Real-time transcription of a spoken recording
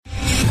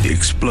the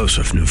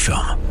explosive new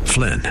film,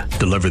 Flynn,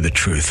 deliver the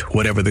truth,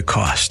 whatever the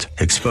cost.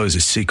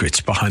 Exposes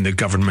secrets behind the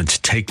government's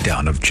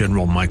takedown of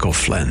General Michael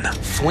Flynn.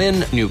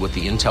 Flynn knew what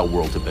the intel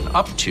world had been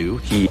up to.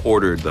 He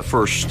ordered the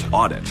first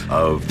audit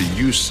of the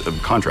use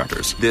of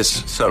contractors.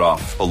 This set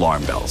off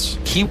alarm bells.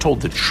 He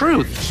told the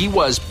truth. He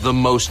was the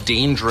most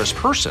dangerous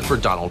person for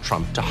Donald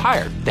Trump to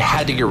hire. They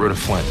had to get rid of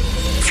Flynn.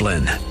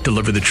 Flynn,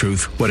 deliver the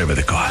truth, whatever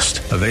the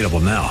cost. Available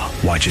now.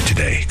 Watch it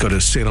today. Go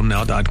to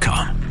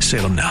salemnow.com.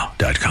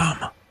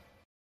 salemnow.com.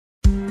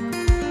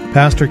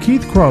 Pastor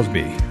Keith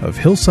Crosby of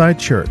Hillside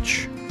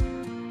Church.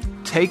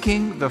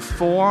 Taking the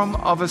form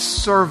of a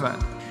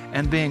servant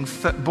and being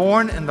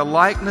born in the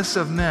likeness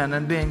of men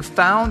and being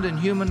found in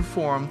human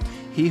form,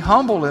 he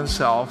humbled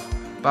himself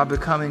by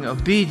becoming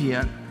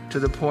obedient to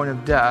the point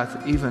of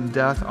death, even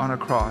death on a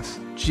cross.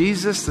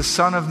 Jesus, the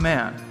Son of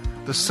Man,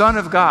 the Son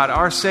of God,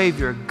 our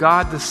Savior,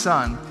 God the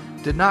Son,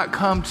 did not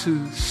come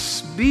to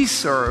be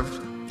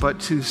served,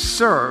 but to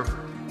serve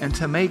and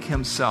to make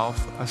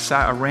himself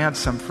a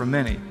ransom for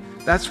many.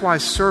 That's why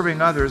serving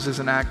others is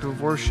an act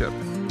of worship.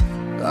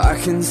 I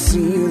can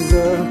see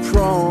the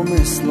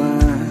promised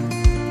land,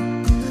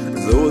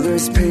 though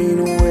there's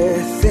pain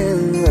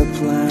within the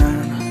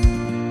plan.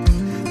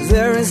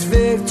 There is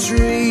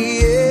victory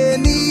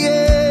in the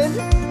end.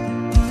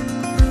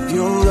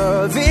 Your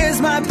love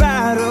is my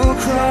battle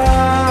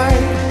cry,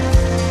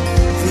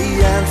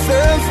 the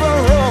anthem for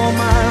all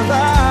my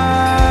life.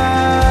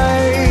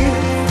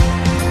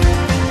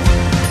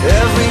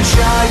 Every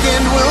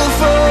giant will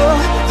fall,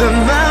 the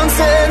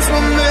mountains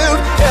will move,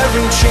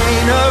 every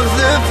chain of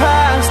the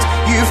past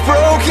you've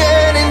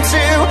broken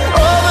into.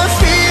 All the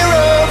fear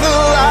of the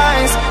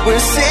lies,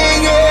 we're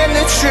singing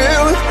the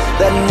truth,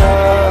 that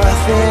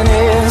nothing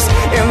is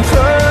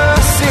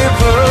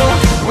impossible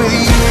with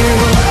you.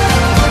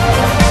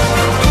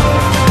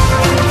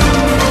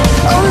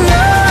 Oh,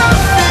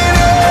 nothing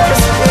is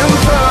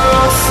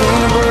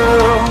impossible.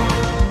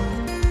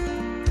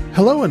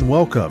 Hello and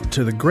welcome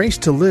to the Grace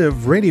to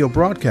Live radio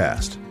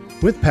broadcast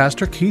with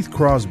Pastor Keith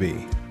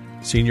Crosby,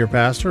 Senior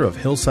Pastor of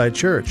Hillside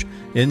Church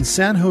in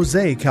San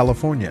Jose,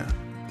 California.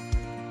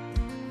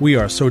 We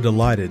are so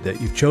delighted that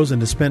you've chosen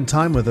to spend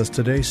time with us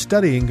today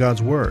studying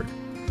God's Word.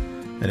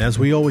 And as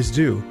we always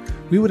do,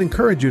 we would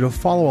encourage you to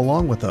follow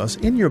along with us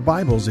in your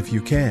Bibles if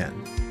you can.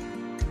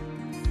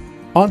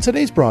 On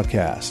today's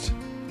broadcast,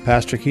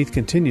 Pastor Keith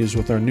continues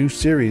with our new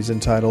series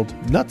entitled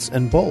Nuts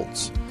and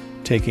Bolts,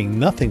 Taking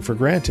Nothing for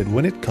Granted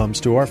When It Comes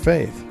to Our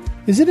Faith.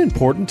 Is it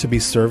important to be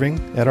serving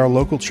at our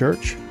local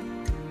church?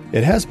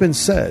 It has been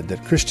said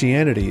that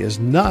Christianity is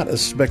not a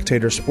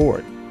spectator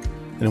sport,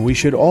 and we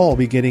should all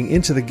be getting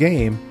into the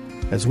game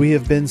as we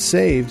have been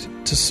saved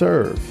to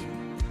serve.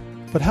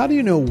 But how do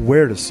you know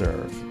where to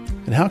serve?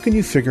 And how can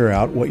you figure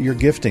out what your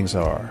giftings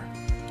are?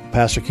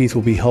 Pastor Keith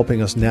will be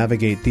helping us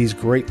navigate these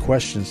great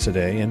questions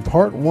today in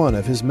part one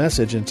of his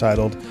message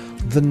entitled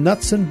The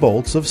Nuts and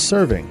Bolts of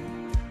Serving.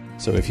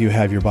 So if you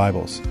have your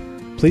Bibles,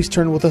 please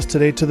turn with us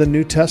today to the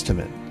New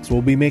Testament, as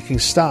we'll be making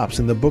stops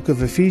in the book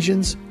of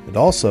Ephesians and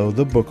also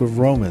the book of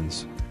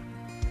Romans.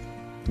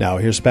 Now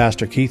here's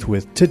Pastor Keith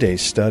with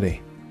today's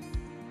study.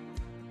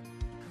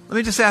 Let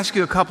me just ask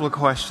you a couple of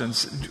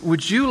questions.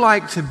 Would you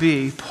like to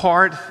be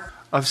part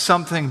of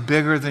something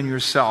bigger than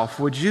yourself?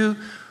 Would you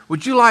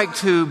like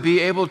to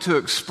be able to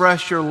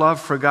express your love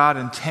for God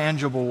in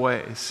tangible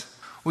ways?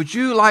 Would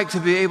you like to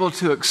be able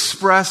to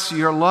express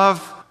your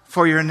love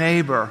for your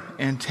neighbor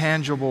in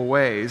tangible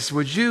ways?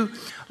 Would you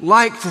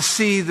like to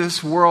see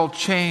this world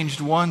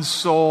changed one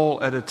soul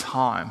at a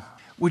time?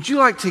 Would you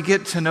like to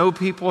get to know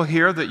people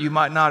here that you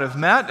might not have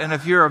met? And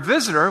if you're a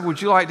visitor,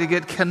 would you like to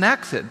get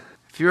connected?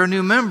 If you're a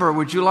new member,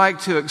 would you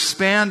like to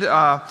expand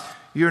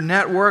your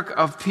network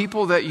of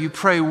people that you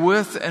pray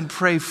with and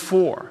pray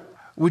for?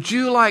 Would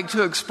you like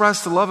to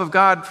express the love of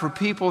God for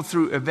people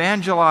through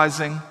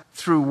evangelizing,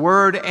 through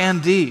word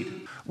and deed?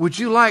 Would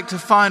you like to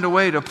find a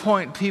way to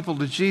point people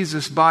to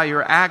Jesus by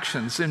your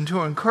actions and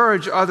to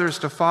encourage others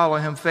to follow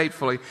Him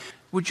faithfully?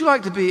 Would you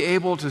like to be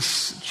able to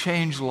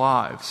change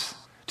lives,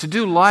 to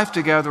do life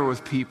together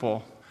with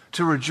people,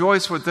 to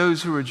rejoice with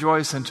those who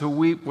rejoice and to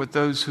weep with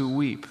those who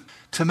weep,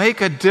 to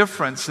make a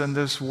difference in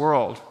this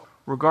world,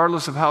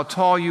 regardless of how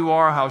tall you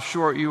are, how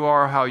short you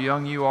are, how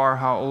young you are,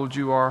 how old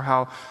you are,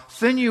 how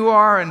thin you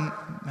are, and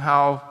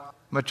how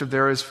much of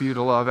there is for you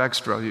to love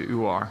extra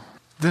you are?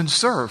 Then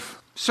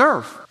serve.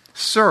 Serve.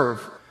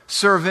 Serve.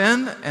 Serve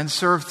in and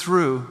serve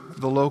through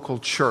the local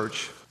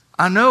church.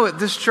 I know at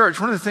this church,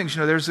 one of the things,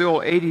 there's the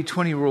old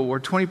 80-20 rule where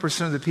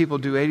 20% of the people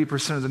do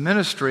 80% of the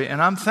ministry,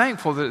 and I'm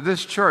thankful that at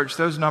this church,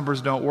 those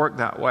numbers don't work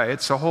that way.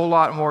 It's a whole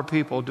lot more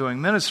people doing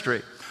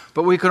ministry.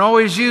 But we can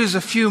always use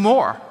a few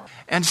more.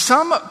 And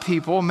some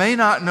people may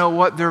not know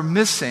what they're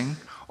missing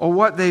or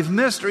what they've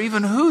missed or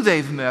even who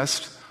they've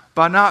missed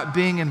by not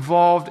being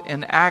involved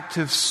in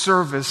active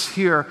service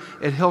here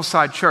at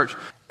Hillside Church.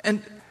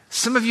 And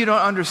some of you don't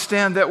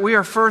understand that we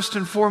are first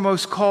and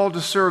foremost called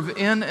to serve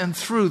in and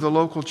through the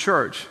local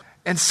church.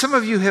 And some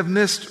of you have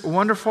missed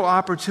wonderful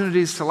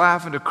opportunities to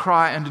laugh and to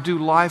cry and to do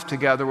life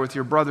together with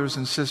your brothers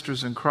and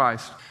sisters in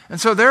Christ.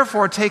 And so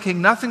therefore,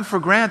 taking nothing for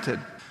granted,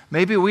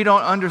 maybe we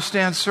don't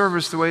understand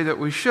service the way that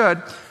we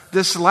should.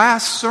 This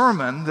last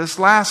sermon, this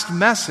last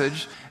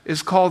message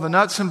is called the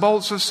nuts and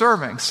bolts of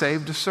serving,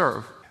 Saved to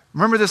Serve.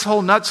 Remember this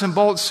whole nuts and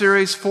bolts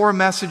series, 4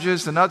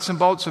 messages, the nuts and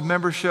bolts of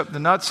membership, the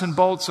nuts and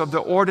bolts of the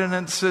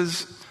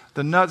ordinances,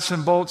 the nuts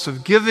and bolts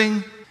of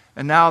giving,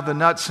 and now the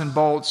nuts and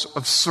bolts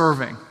of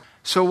serving.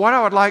 So what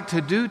I would like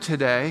to do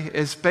today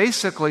is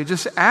basically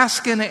just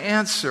ask and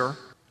answer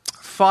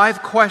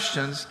 5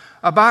 questions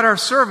about our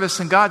service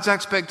and God's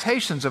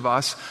expectations of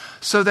us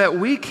so that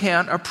we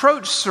can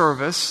approach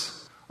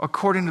service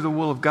according to the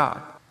will of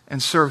God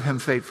and serve Him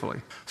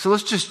faithfully. So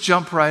let's just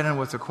jump right in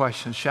with the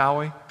questions, shall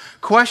we?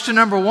 Question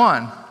number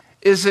 1,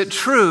 is it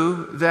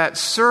true that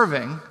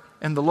serving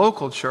in the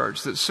local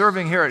church, that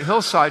serving here at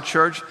Hillside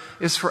Church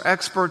is for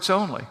experts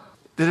only?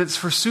 That it's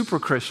for super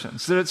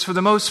Christians, that it's for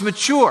the most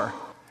mature,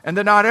 and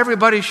that not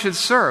everybody should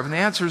serve? And the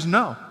answer is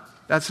no,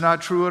 that's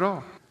not true at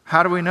all.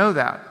 How do we know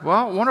that?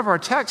 Well, one of our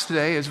texts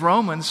today is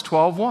Romans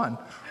 12:1.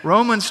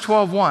 Romans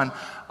 12:1.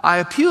 I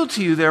appeal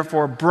to you,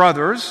 therefore,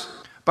 brothers,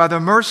 by the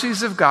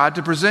mercies of God,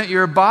 to present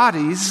your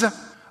bodies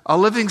a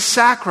living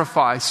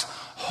sacrifice,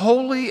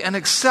 holy and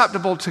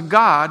acceptable to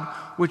God,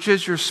 which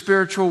is your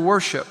spiritual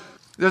worship.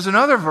 There's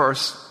another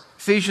verse,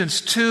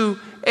 Ephesians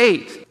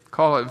 2:8.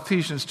 Call it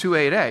Ephesians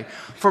 2:8a.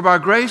 For by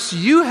grace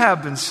you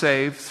have been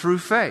saved through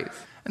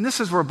faith. And this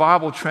is where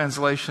Bible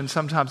translation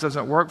sometimes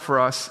doesn't work for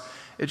us.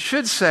 It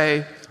should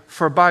say,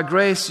 for by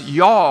grace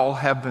y'all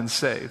have been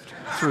saved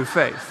through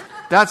faith.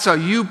 That's a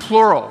you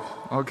plural,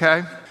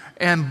 okay?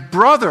 And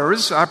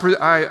brothers,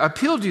 I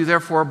appeal to you,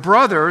 therefore,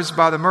 brothers,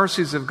 by the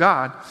mercies of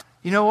God.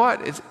 You know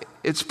what?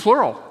 It's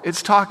plural.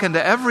 It's talking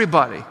to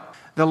everybody.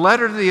 The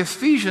letter to the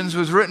Ephesians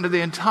was written to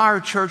the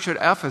entire church at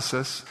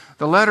Ephesus.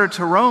 The letter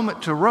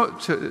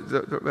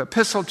the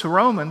epistle to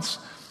Romans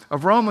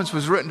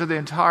was written to the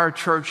entire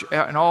church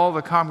and all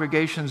the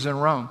congregations in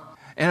Rome.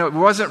 And it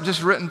wasn't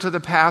just written to the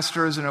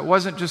pastors, and it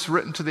wasn't just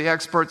written to the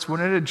experts.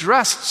 When it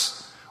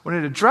addresses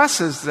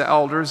the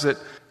elders, it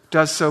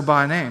does so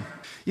by name.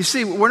 You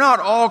see, we're not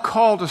all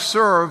called to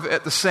serve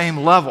at the same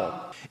level.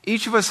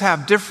 Each of us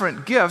have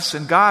different gifts,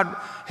 and God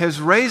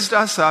has raised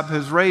us up,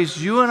 has raised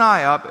you and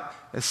I up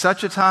at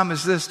such a time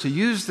as this to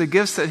use the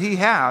gifts that He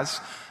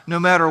has, no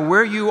matter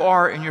where you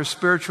are in your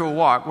spiritual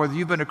walk, whether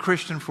you've been a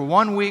Christian for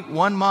 1 week,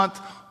 1 month,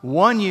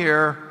 1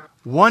 year,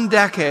 1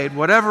 decade,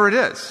 whatever it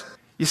is.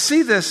 You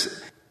see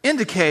this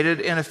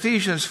indicated in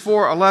Ephesians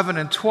 4:11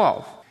 and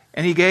 12.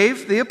 And He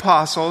gave the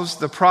apostles,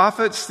 the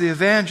prophets, the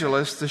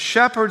evangelists, the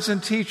shepherds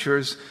and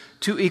teachers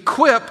to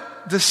equip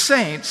the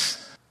saints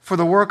for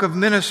the work of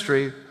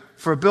ministry,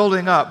 for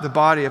building up the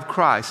body of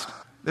Christ.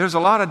 There's a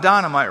lot of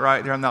dynamite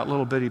right there in that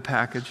little bitty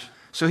package.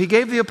 So He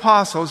gave the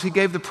apostles, He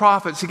gave the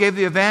prophets, He gave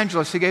the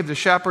evangelists, He gave the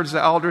shepherds,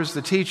 the elders,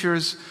 the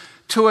teachers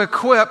to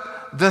equip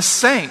the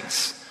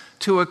saints,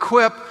 to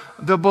equip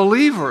the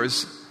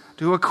believers,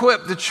 to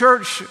equip the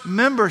church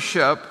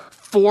membership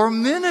for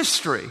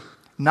ministry.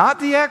 Not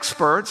the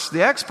experts.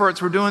 The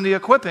experts were doing the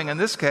equipping in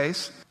this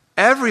case.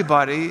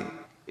 Everybody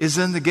is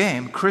in the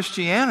game.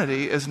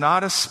 Christianity is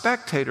not a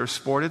spectator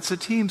sport, it's a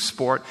team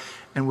sport.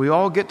 And we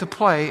all get to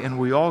play and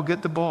we all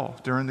get the ball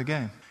during the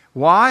game.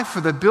 Why?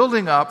 For the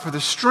building up, for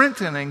the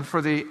strengthening,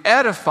 for the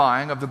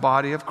edifying of the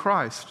body of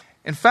Christ.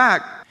 In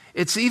fact,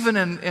 it's even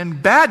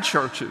in bad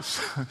churches,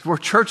 or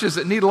churches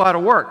that need a lot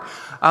of work.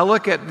 I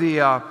look at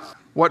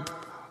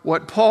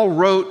what Paul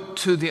wrote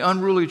to the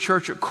unruly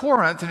church at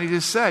Corinth, and he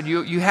just said,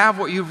 you have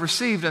what you've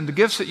received, and the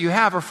gifts that you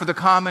have are for the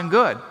common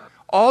good.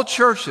 All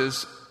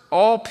churches,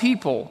 all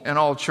people in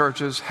all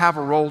churches have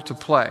a role to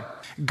play.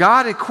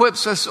 God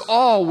equips us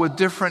all with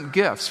different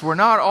gifts. We're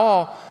not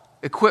all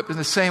equipped in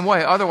the same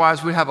way.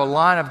 Otherwise, we'd have a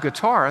line of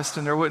guitarists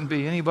and there wouldn't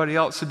be anybody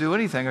else to do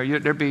anything. Or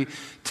there'd be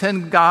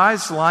 10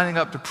 guys lining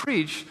up to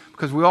preach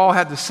because we all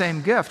had the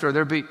same gift, or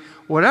there'd be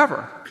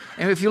whatever.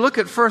 And if you look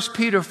at 1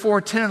 Peter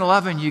 4:10 and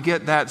 11, you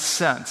get that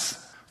sense.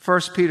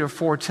 1 Peter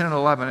 4:10 and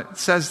 11, it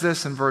says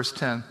this in verse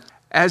 10.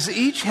 As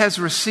each has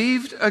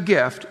received a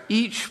gift,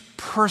 each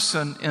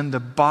person in the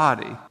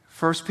body.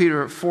 1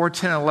 Peter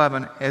 4:10 and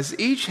 11, as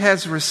each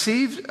has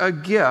received a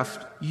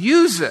gift,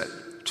 use it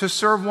to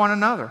serve one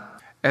another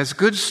as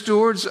good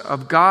stewards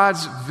of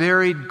God's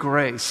varied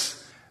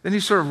grace. Then he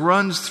sort of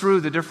runs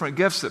through the different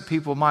gifts that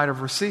people might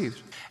have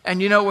received.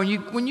 And you know,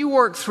 when you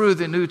work through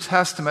the New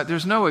Testament,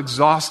 there's no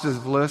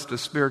exhaustive list of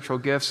spiritual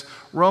gifts.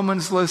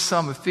 Romans lists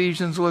some,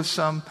 Ephesians lists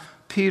some,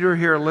 Peter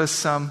here lists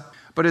some.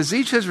 But as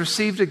each has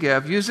received a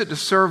gift, use it to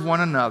serve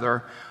one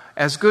another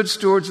as good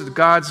stewards of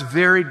God's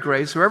varied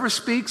grace. Whoever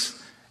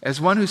speaks, as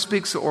one who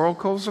speaks the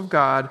oracles of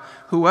God.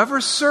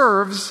 Whoever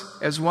serves,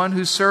 as one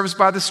who serves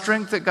by the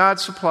strength that God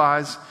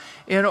supplies,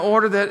 in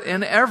order that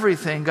in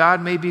everything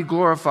God may be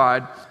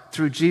glorified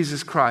through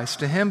Jesus Christ.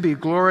 To Him be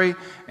glory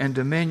and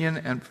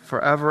dominion and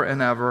forever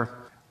and ever.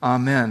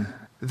 Amen.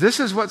 This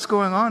is what's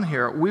going on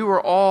here. We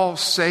were all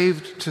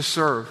saved to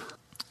serve.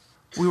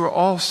 We were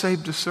all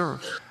saved to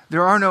serve.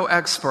 There are no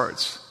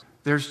experts.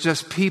 There's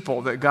just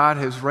people that God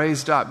has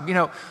raised up. You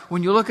know,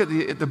 when you look at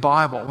the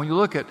Bible, when you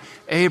look at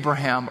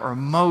Abraham or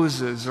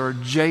Moses or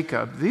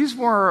Jacob, these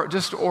were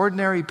just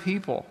ordinary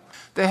people.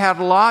 They had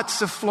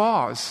lots of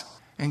flaws,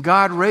 and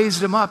God raised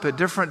them up at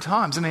different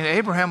times. I mean,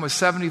 Abraham was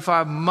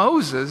 75,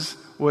 Moses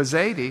was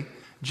 80,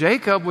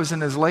 Jacob was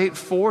in his late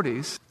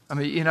 40s. I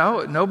mean, you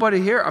know, nobody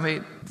here, I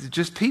mean,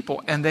 just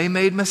people, and they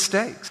made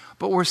mistakes.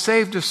 But we're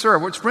saved to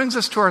serve, which brings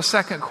us to our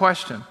second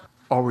question.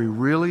 Are we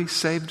really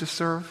saved to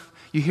serve?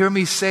 You hear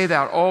me say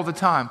that all the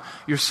time.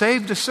 You're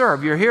saved to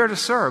serve. You're here to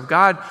serve.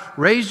 God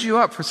raised you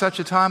up for such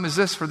a time as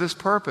this for this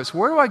purpose.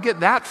 Where do I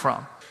get that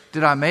from?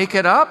 Did I make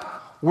it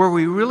up? Were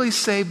we really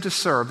saved to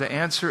serve? The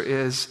answer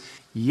is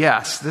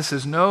yes. This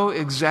is no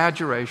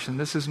exaggeration.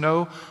 This is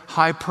no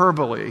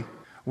hyperbole.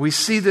 We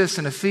see this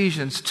in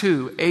Ephesians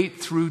 2, 8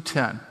 through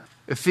 10.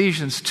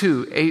 Ephesians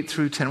 2, 8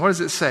 through 10. What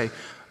does it say?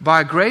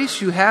 By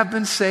grace you have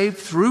been saved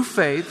through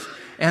faith,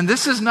 and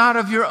this is not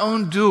of your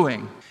own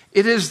doing.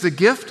 It is the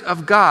gift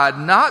of God,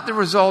 not the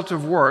result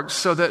of works,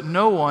 so that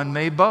no one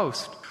may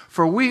boast.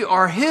 For we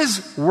are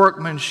His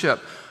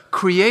workmanship,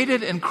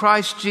 created in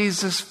Christ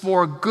Jesus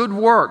for good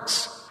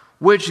works,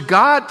 which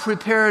God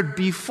prepared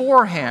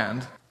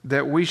beforehand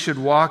that we should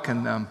walk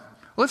in them.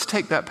 Let's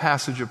take that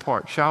passage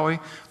apart, shall we?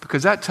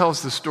 Because that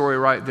tells the story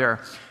right there.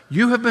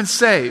 You have been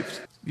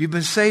saved. You've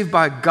been saved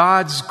by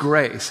God's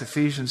grace,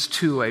 Ephesians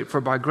 2:8. For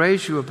by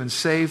grace you have been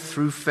saved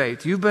through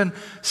faith. You've been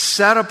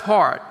set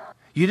apart.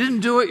 You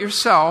didn't do it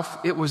yourself.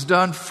 It was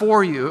done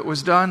for you. It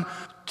was done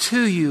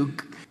to you.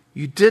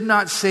 You did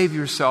not save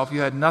yourself.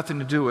 You had nothing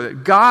to do with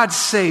it. God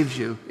saved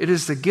you. It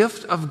is the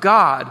gift of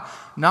God,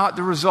 not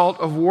the result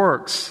of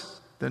works,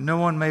 that no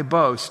one may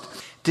boast.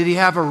 Did He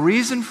have a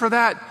reason for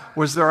that?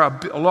 Was there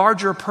a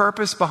larger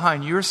purpose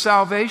behind your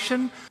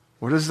salvation?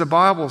 What does the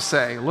Bible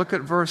say? Look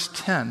at verse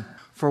 10.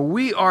 For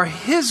we are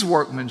His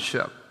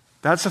workmanship.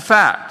 That's a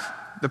fact.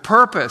 The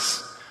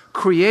purpose,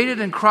 created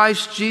in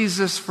Christ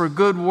Jesus for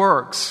good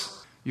works.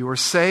 You were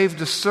saved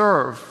to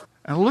serve.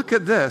 And look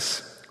at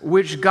this,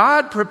 which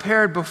God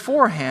prepared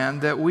beforehand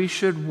that we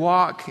should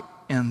walk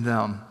in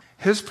them.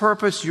 His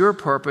purpose, your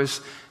purpose,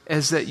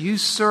 is that you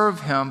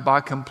serve Him by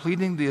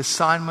completing the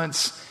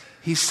assignments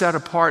He set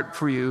apart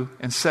for you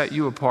and set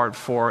you apart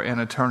for in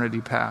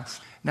eternity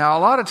past. Now, a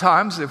lot of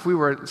times, if we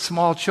were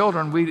small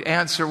children, we'd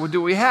answer, well,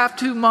 do we have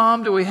to,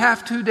 Mom? Do we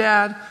have to,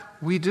 Dad?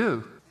 We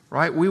do,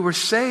 right? We were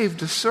saved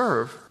to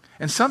serve.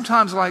 And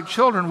sometimes, like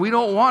children, we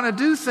don't want to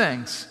do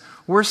things.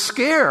 We're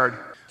scared.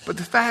 But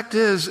the fact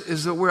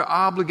is that we're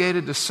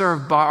obligated to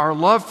serve by our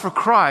love for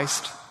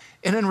Christ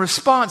and in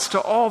response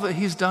to all that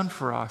He's done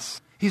for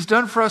us. He's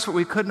done for us what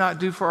we could not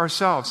do for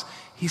ourselves.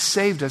 He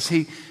saved us.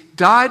 He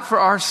died for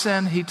our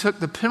sin. He took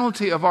the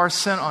penalty of our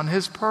sin on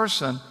His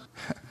person.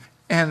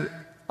 And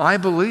I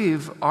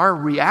believe our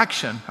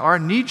reaction, our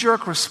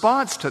knee-jerk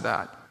response to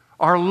that,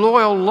 our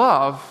loyal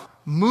love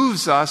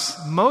moves us,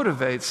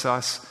 motivates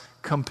us,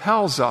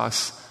 compels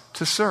us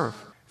to serve.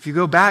 If you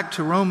go back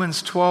to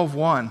Romans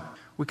 12:1,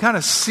 we kind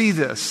of see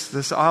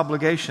this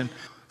obligation.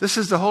 This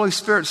is the Holy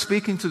Spirit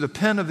speaking through the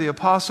pen of the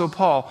Apostle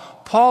Paul.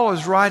 Paul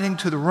is writing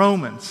to the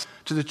Romans,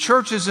 to the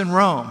churches in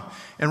Rome.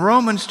 And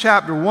Romans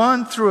chapter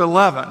 1 through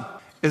 11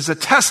 is a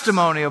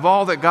testimony of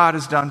all that God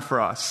has done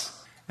for us.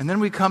 And then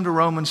we come to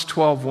Romans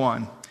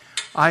 12:1.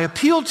 I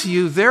appeal to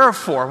you,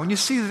 therefore. When you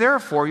see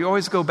therefore, you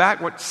always go back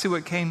to see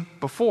what came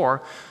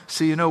before,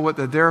 so you know what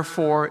the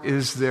therefore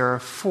is there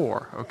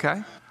for,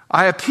 okay?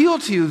 I appeal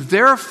to you,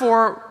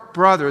 therefore,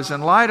 brothers,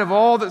 in light of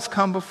all that's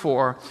come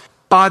before,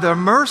 by the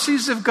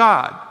mercies of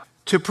God,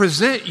 to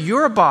present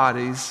your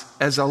bodies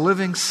as a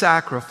living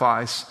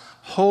sacrifice,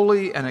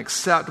 holy and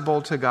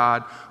acceptable to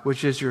God,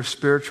 which is your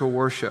spiritual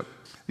worship.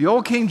 The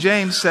Old King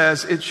James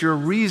says it's your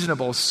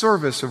reasonable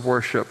service of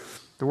worship.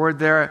 The word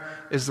there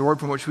is the word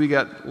from which we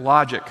get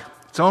logic.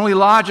 It's only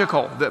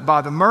logical that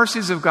by the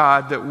mercies of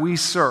God that we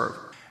serve.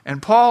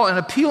 And Paul, in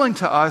appealing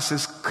to us,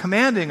 is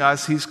commanding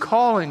us, he's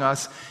calling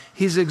us,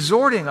 he's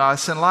exhorting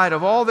us in light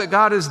of all that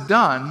God has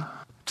done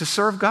to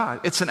serve God.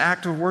 It's an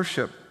act of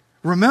worship.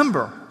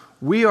 Remember,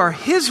 we are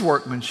His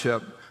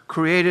workmanship,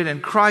 created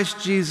in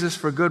Christ Jesus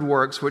for good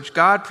works, which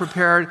God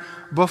prepared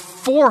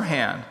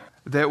beforehand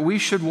that we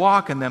should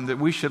walk in them, that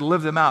we should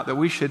live them out, that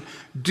we should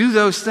do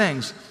those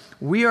things.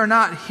 We are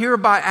not here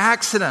by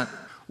accident.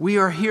 We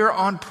are here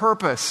on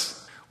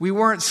purpose. We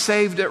weren't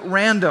saved at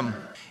random.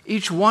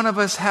 Each one of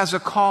us has a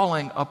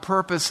calling, a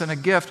purpose, and a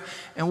gift,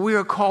 and we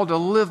are called to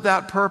live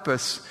that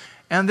purpose.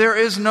 And there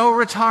is no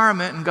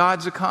retirement in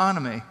God's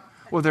economy.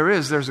 Well, there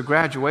is. There's a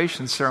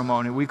graduation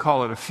ceremony. We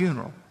call it a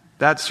funeral.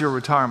 That's your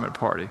retirement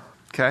party,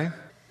 okay?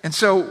 And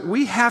so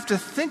we have to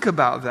think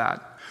about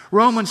that.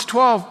 Romans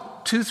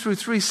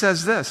 12:2-3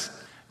 says this,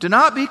 do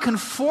not be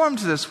conformed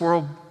to this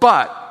world,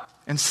 but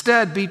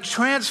instead be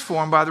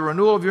transformed by the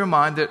renewal of your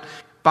mind, that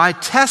by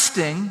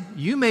testing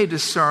you may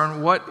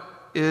discern what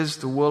is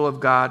the will of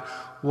God,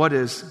 what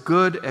is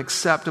good,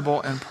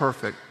 acceptable, and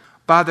perfect.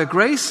 By the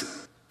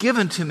grace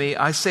given to me,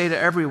 I say to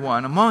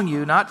everyone among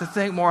you not to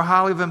think more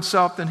highly of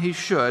himself than he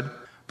should,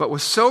 but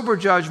with sober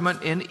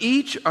judgment, in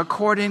each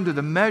according to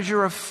the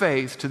measure of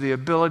faith, to the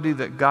ability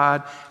that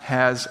God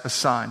has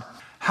assigned.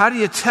 How do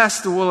you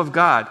test the will of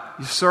God?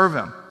 You serve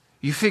Him.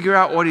 You figure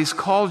out what He's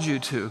called you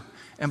to.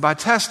 And by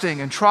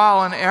testing and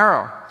trial and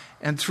error,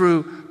 and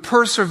through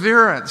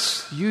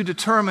perseverance, you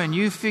determine,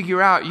 you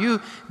figure out,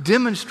 you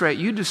demonstrate,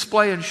 you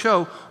display and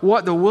show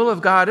what the will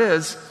of God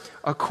is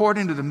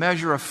according to the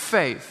measure of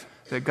faith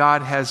that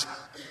God has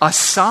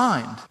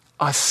assigned.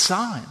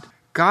 Assigned.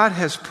 God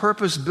has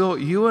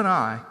purpose-built you and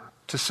I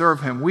to serve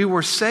Him. We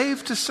were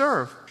saved to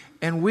serve,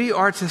 and we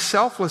are to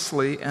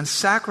selflessly and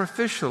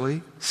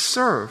sacrificially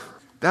serve.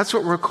 That's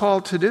what we're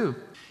called to do.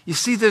 You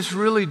see this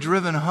really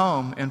driven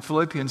home in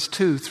Philippians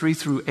 2, 3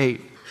 through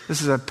 8.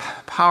 This is a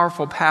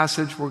powerful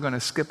passage. We're going to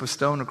skip a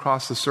stone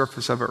across the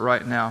surface of it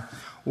right now.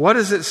 What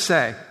does it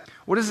say?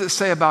 What does it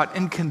say about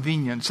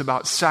inconvenience,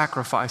 about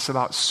sacrifice,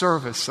 about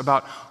service,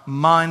 about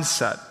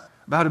mindset,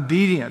 about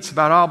obedience,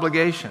 about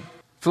obligation?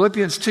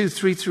 Philippians 2,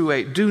 3 through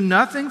 8. Do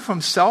nothing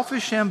from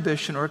selfish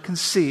ambition or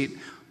conceit,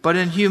 but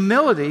in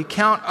humility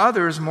count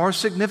others more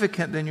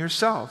significant than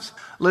yourselves.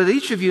 Let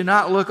each of you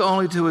not look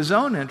only to his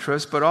own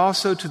interest, but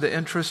also to the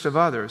interest of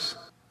others.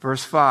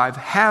 Verse 5,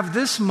 have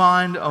this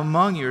mind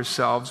among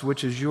yourselves,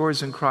 which is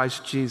yours in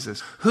Christ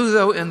Jesus, who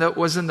though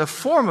was in the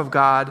form of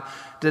God,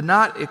 did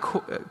not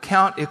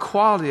count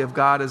equality of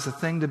God as a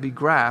thing to be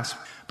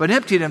grasped, but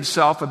emptied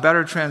himself, a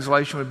better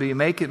translation would be,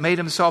 made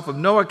himself of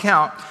no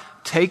account,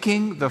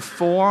 taking the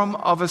form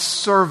of a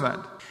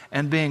servant,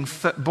 and being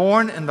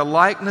born in the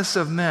likeness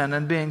of men,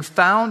 and being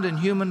found in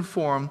human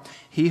form,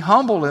 he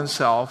humbled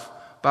himself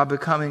by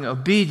becoming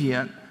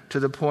obedient to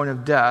the point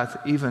of death,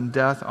 even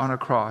death on a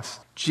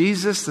cross.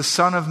 Jesus, the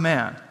Son of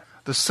Man,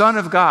 the Son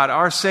of God,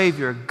 our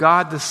Savior,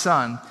 God the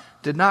Son,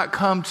 did not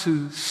come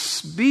to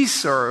be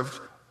served,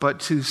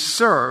 but to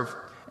serve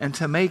and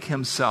to make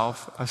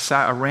himself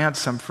a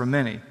ransom for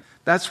many.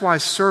 That's why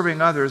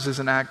serving others is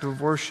an act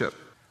of worship.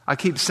 I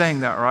keep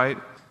saying that, right?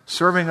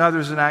 Serving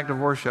others is an act of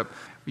worship.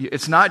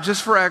 It's not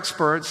just for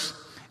experts.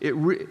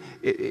 We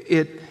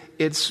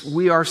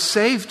are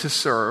saved to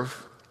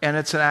serve, and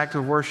it's an act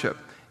of worship.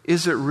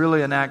 Is it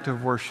really an act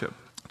of worship?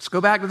 Let's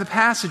go back to the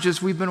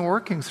passages we've been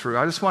working through.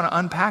 I just want to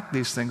unpack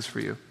these things for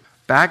you.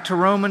 Back to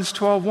Romans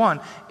 12:1.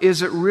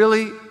 Is it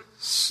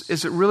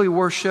really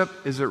worship?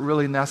 Is it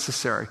really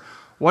necessary?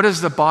 What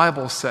does the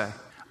Bible say?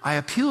 I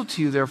appeal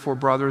to you, therefore,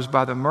 brothers,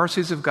 by the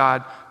mercies of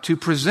God, to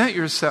present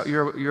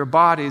your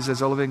bodies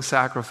as a living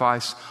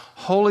sacrifice,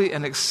 holy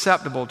and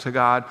acceptable to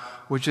God,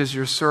 which is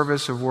your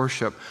service of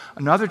worship.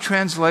 Another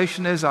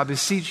translation is, I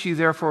beseech you,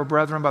 therefore,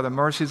 brethren, by the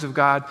mercies of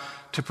God,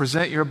 to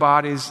present your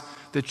bodies,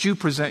 that you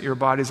present your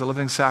bodies a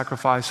living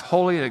sacrifice,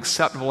 holy and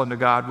acceptable unto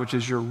God, which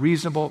is your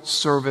reasonable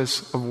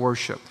service of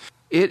worship.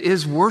 It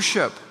is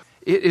worship.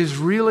 It is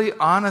really,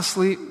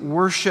 honestly,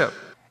 worship.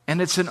 And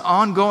it's an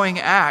ongoing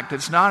act.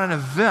 It's not an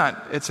event.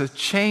 It's a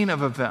chain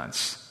of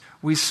events.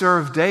 We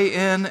serve day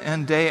in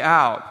and day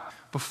out.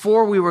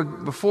 Before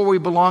we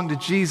belonged to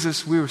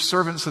Jesus, we were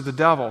servants of the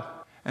devil.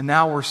 And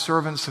now we're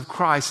servants of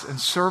Christ.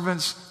 And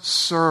servants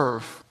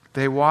serve.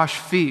 They wash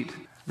feet.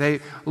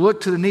 They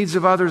look to the needs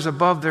of others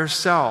above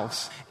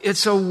themselves.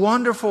 It's a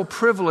wonderful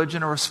privilege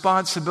and a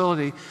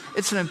responsibility.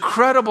 It's an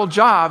incredible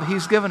job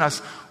He's given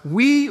us.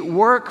 We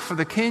work for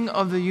the King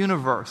of the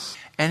universe.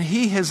 And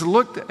He has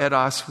looked at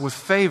us with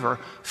favor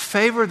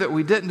that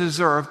we didn't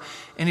deserve.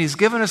 And He's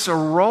given us a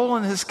role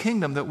in His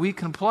kingdom that we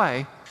can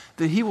play,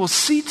 that He will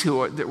see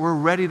to it that we're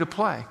ready to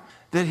play.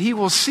 That He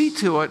will see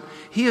to it.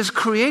 He has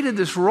created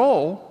this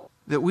role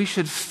that we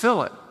should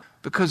fill it.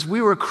 Because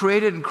we were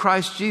created in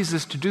Christ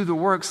Jesus to do the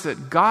works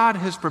that God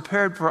has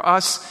prepared for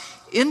us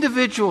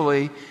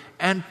individually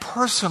and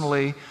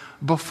personally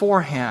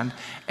beforehand.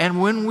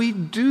 And when we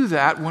do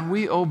that, when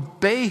we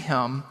obey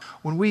Him,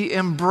 when we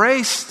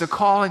embrace the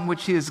calling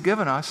which He has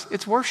given us,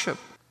 it's worship.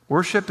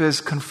 Worship is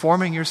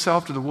conforming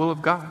yourself to the will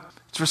of God.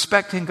 It's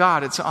respecting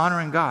God. It's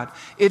honoring God.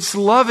 It's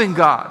loving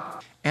God.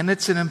 And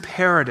it's an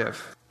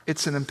imperative.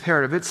 It's an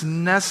imperative. It's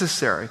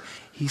necessary.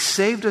 He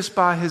saved us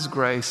by His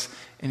grace,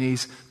 and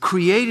He's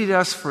created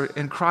us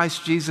in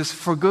Christ Jesus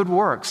for good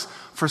works,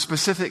 for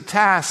specific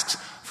tasks,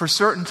 for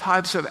certain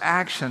types of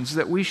actions,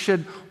 that we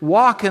should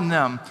walk in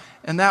them.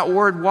 And that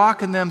word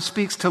walk in them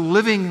speaks to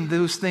living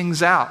those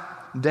things out,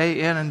 day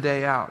in and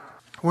day out.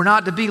 We're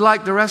not to be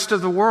like the rest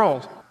of the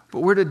world,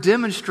 but we're to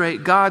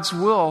demonstrate God's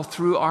will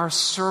through our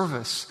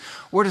service.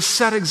 We're to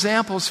set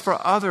examples for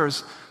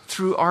others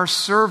through our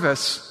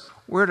service.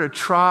 We're to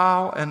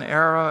trial and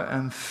error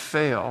and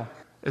fail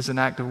as an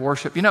act of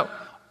worship. You know,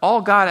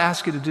 all God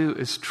asks you to do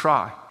is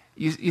try.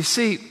 You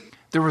see,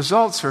 the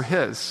results are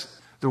His.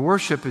 The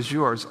worship is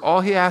yours.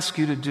 All He asks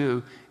you to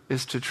do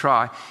is to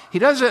try. He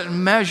doesn't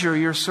measure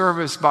your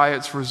service by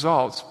its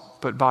results,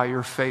 but by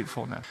your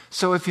faithfulness.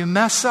 So if you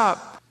mess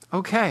up,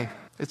 okay,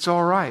 it's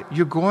all right.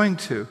 You're going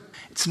to.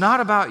 It's not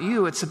about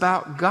you. It's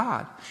about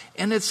God.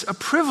 And it's a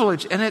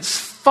privilege, and it's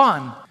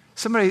fun.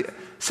 Somebody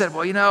said,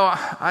 well, you know,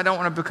 I don't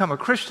want to become a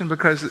Christian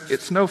because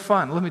it's no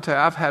fun. Let me tell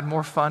you, I've had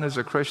more fun as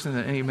a Christian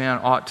than any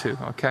man ought to,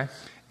 okay?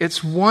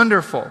 It's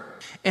wonderful.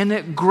 And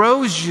it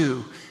grows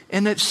you,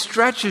 and it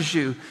stretches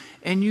you,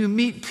 and you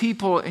meet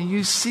people, and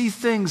you see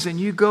things, and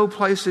you go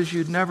places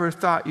you'd never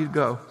thought you'd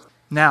go.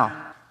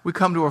 Now, we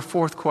come to our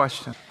fourth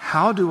question.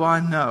 How do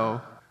I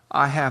know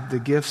I have the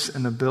gifts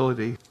and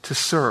ability to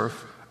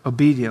serve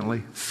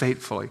obediently,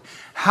 faithfully?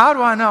 How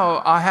do I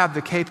know I have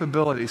the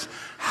capabilities?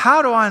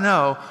 How do I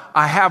know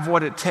I have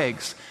what it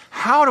takes?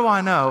 How do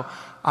I know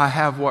I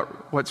have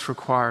what's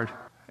required?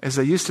 As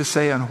they used to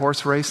say in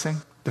horse racing,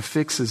 the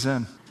fix is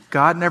in.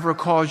 God never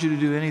calls you to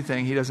do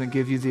anything He doesn't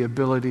give you the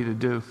ability to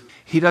do.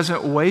 He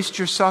doesn't waste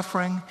your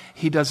suffering.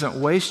 He doesn't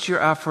waste your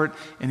effort,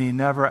 and He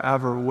never,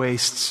 ever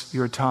wastes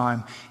your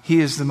time. He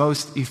is the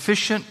most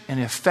efficient and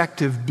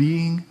effective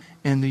being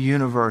in the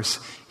universe.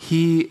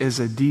 He is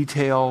a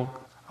detailed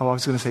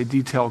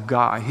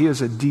guy. He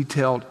is a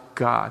detailed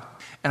God.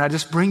 And I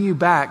just bring you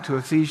back to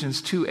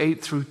Ephesians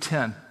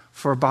 2:8-10.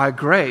 For by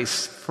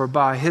grace, for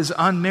by His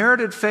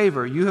unmerited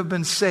favor, you have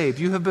been saved.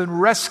 You have been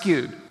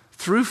rescued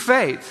through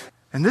faith.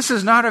 And this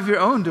is not of your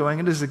own doing.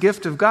 It is the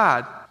gift of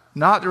God,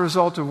 not the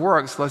result of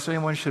works, lest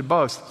anyone should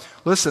boast.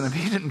 Listen, if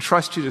He didn't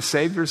trust you to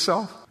save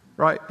yourself,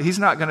 right? He's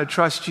not going to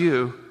trust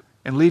you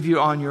and leave you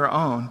on your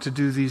own to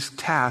do these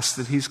tasks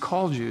that He's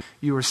called you.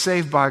 You were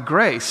saved by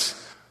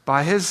grace,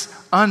 by His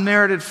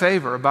unmerited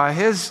favor, by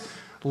His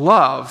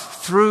love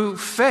through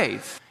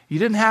faith. You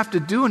didn't have to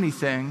do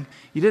anything.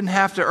 You didn't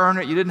have to earn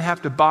it. You didn't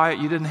have to buy it.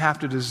 You didn't have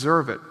to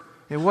deserve it.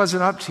 It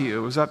wasn't up to you.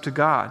 It was up to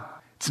God.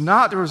 It's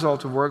not the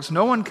result of works.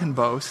 No one can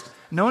boast.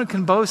 No one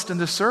can boast in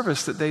the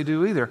service that they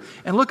do either.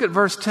 And look at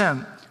verse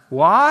 10.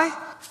 Why?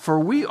 For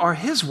we are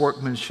His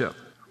workmanship.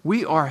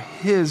 We are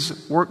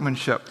His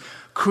workmanship,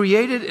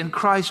 created in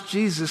Christ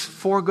Jesus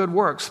for good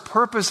works,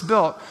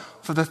 purpose-built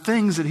for the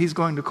things that He's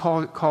going to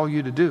call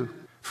you to do.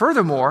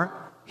 Furthermore,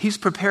 He's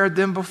prepared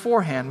them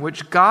beforehand,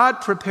 which God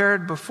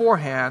prepared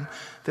beforehand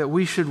that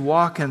we should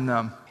walk in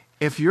them.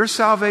 If your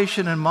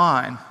salvation and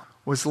mine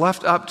was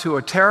left up to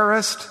a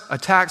terrorist, a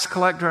tax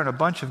collector, and a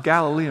bunch of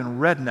Galilean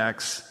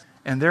rednecks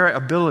and their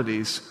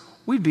abilities,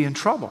 we'd be in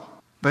trouble.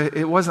 But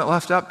it wasn't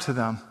left up to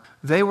them.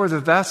 They were the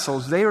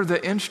vessels. They were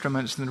the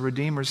instruments in the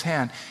Redeemer's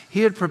hand.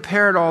 He had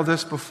prepared all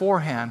this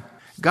beforehand.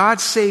 God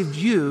saved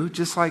you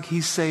just like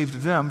He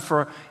saved them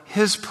for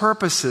His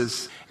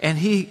purposes. And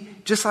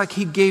just like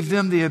He gave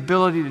them the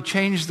ability to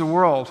change the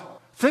world.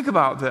 Think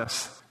about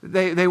this.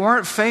 They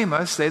weren't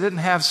famous. They didn't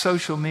have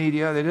social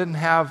media. They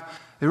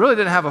really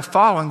didn't have a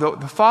following.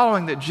 The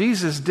following that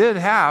Jesus did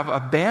have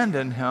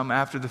abandoned Him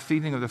after the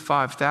feeding of the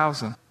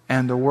 5,000.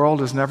 And the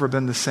world has never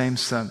been the same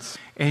since.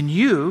 And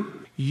you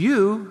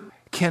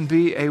can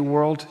be a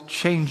world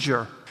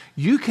changer.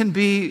 You can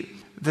be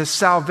the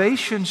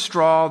salvation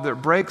straw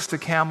that breaks the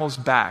camel's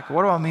back.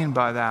 What do I mean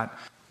by that?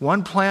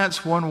 One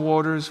plants, one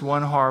waters,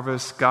 one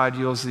harvests, God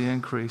yields the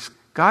increase.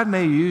 God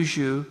may use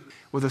you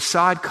with a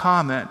side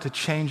comment to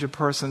change a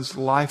person's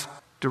life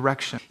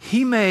direction.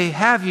 He may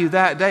have you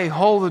that day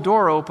hold the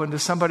door open to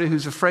somebody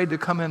who's afraid to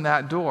come in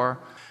that door,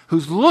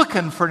 who's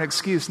looking for an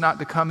excuse not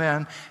to come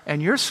in,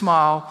 and your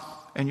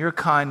smile and your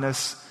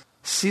kindness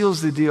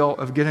seals the deal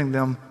of getting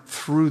them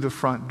through the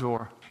front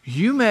door.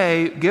 You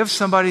may give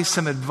somebody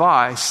some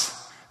advice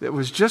that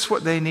was just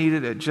what they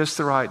needed at just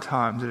the right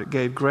time, that it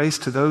gave grace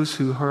to those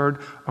who heard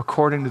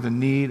according to the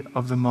need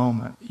of the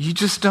moment. You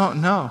just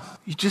don't know.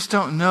 You just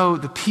don't know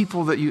the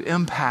people that you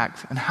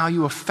impact and how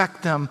you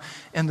affect them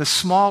in the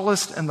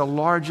smallest and the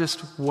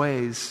largest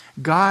ways.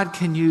 God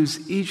can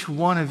use each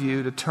one of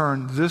you to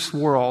turn this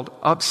world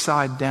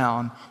upside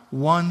down,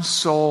 one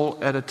soul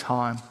at a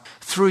time,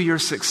 through your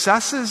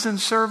successes in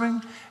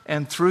serving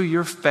and through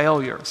your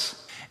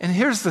failures. And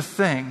here's the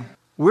thing.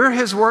 We're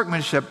His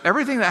workmanship.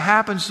 Everything that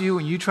happens to you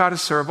when you try to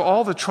serve,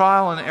 all the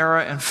trial and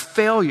error and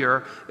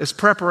failure is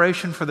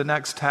preparation for the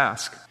next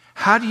task.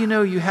 How do you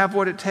know you have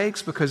what it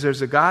takes? Because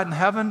there's a God in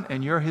heaven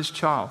and you're His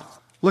child.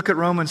 Look at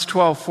Romans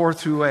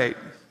 12:4-8.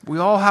 We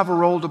all have a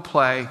role to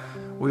play.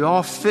 We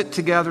all fit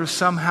together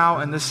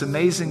somehow in this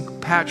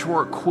amazing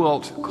patchwork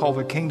quilt called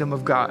the kingdom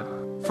of God.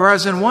 For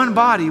as in one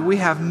body we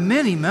have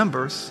many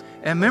members,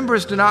 and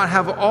members do not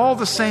have all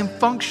the same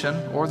function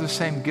or the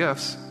same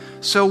gifts.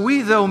 So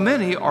we, though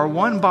many, are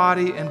one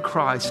body in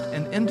Christ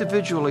and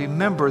individually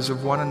members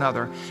of one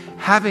another,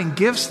 having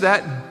gifts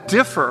that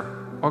differ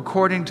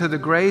according to the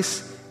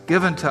grace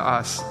given to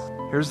us.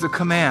 Here's the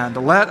command.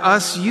 Let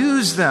us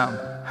use them.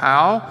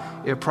 How?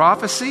 If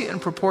prophecy in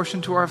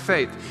proportion to our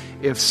faith.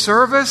 If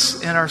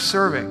service in our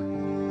serving.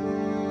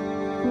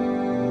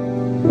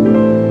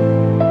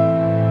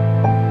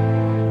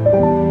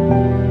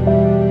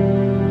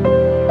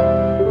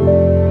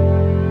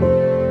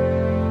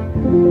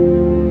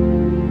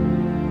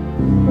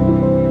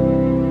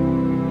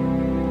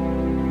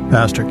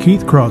 Pastor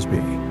Keith Crosby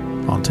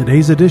on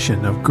today's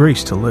edition of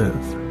Grace to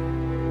Live.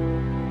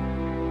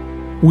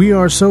 We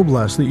are so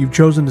blessed that you've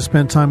chosen to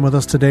spend time with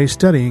us today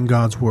studying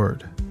God's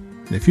Word.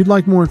 And if you'd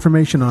like more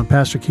information on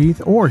Pastor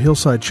Keith or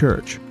Hillside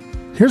Church,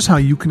 here's how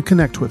you can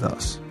connect with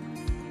us.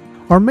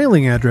 Our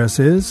mailing address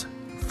is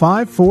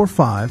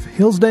 545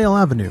 Hillsdale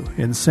Avenue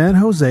in San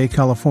Jose,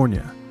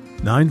 California,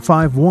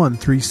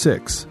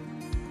 95136.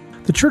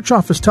 The church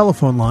office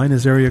telephone line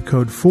is area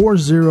code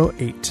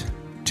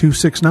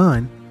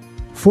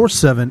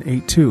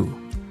 408-269-4782.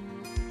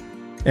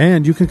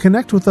 And you can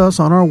connect with us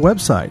on our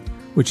website,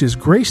 which is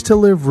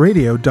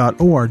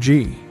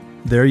gracetoliveradio.org.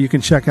 There you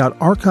can check out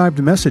archived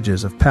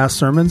messages of past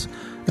sermons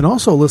and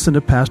also listen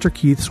to Pastor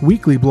Keith's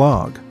weekly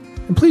blog.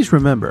 And please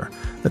remember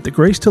that the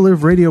Grace to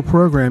Live radio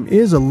program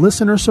is a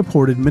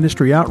listener-supported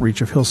ministry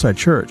outreach of Hillside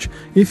Church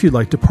if you'd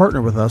like to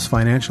partner with us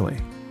financially.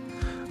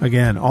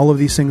 Again, all of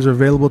these things are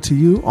available to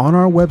you on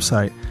our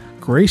website,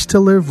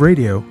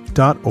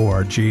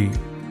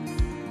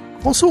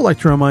 gracetoliveradio.org. Also, I'd like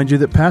to remind you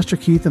that Pastor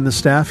Keith and the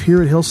staff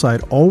here at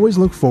Hillside always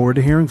look forward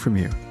to hearing from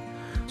you.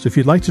 So if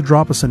you'd like to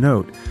drop us a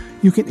note,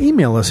 you can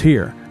email us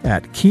here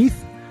at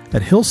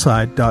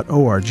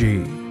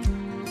keith@hillside.org.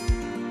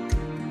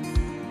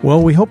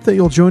 Well, we hope that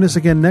you'll join us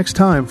again next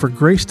time for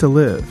Grace to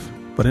Live.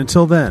 But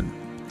until then,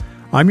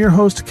 I'm your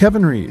host,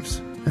 Kevin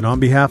Reeves, and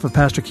on behalf of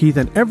Pastor Keith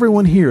and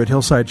everyone here at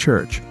Hillside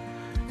Church,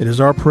 it is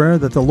our prayer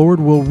that the Lord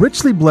will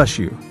richly bless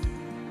you.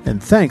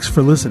 And thanks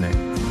for listening.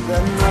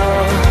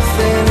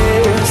 Nothing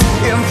is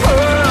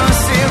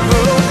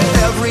impossible.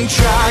 Every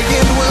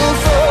giant will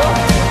fall.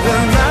 The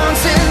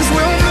mountains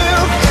will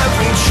move.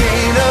 Every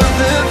chain of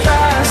the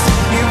past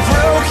you've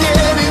broken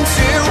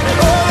into.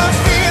 All the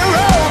fear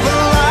of the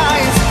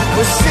lies.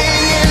 We're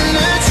singing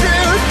the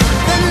truth.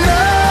 That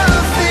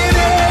nothing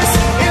is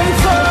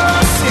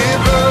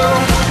impossible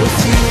with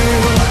you.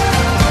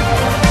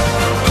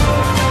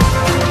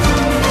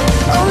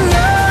 Oh,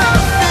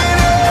 nothing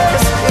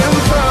is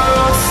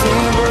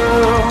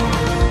impossible.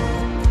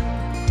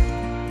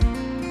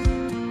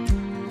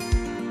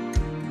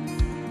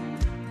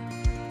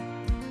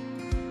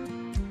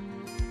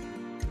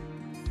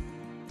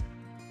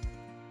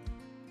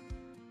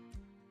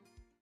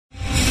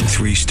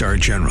 Three-star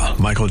General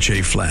Michael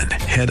J. Flynn,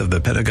 head of the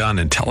Pentagon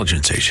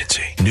Intelligence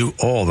Agency, knew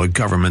all the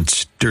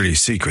government's dirty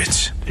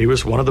secrets. He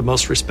was one of the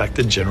most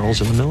respected generals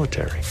in the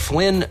military.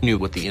 Flynn knew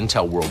what the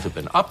intel world had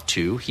been up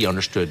to. He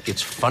understood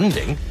its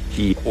funding.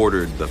 He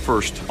ordered the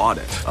first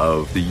audit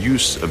of the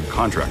use of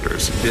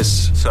contractors.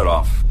 This set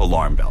off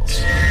alarm bells.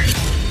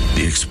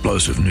 The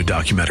explosive new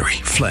documentary,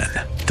 Flynn,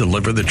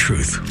 Deliver the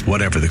Truth,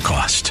 Whatever the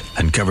Cost,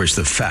 uncovers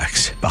the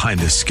facts behind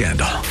this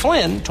scandal.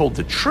 Flynn told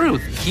the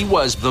truth. He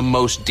was the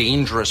most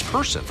dangerous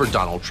person for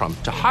Donald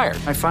Trump to hire.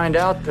 I find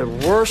out the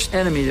worst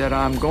enemy that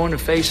I'm going to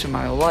face in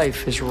my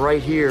life is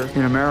right here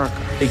in America.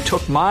 They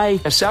took my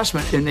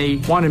assessment and they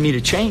wanted me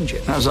to change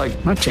it. And I was like,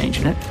 I'm not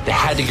changing it. They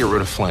had to get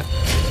rid of Flynn.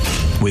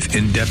 With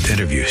in-depth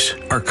interviews,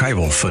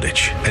 archival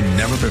footage, and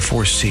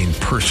never-before-seen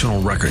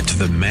personal records of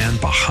the man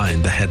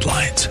behind the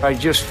headlines. I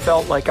just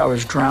felt like I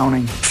was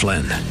drowning.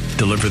 Flynn,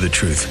 Deliver the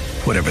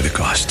Truth, Whatever the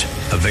Cost.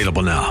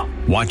 Available now.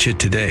 Watch it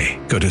today.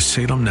 Go to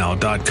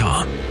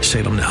salemnow.com.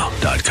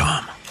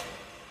 salemnow.com.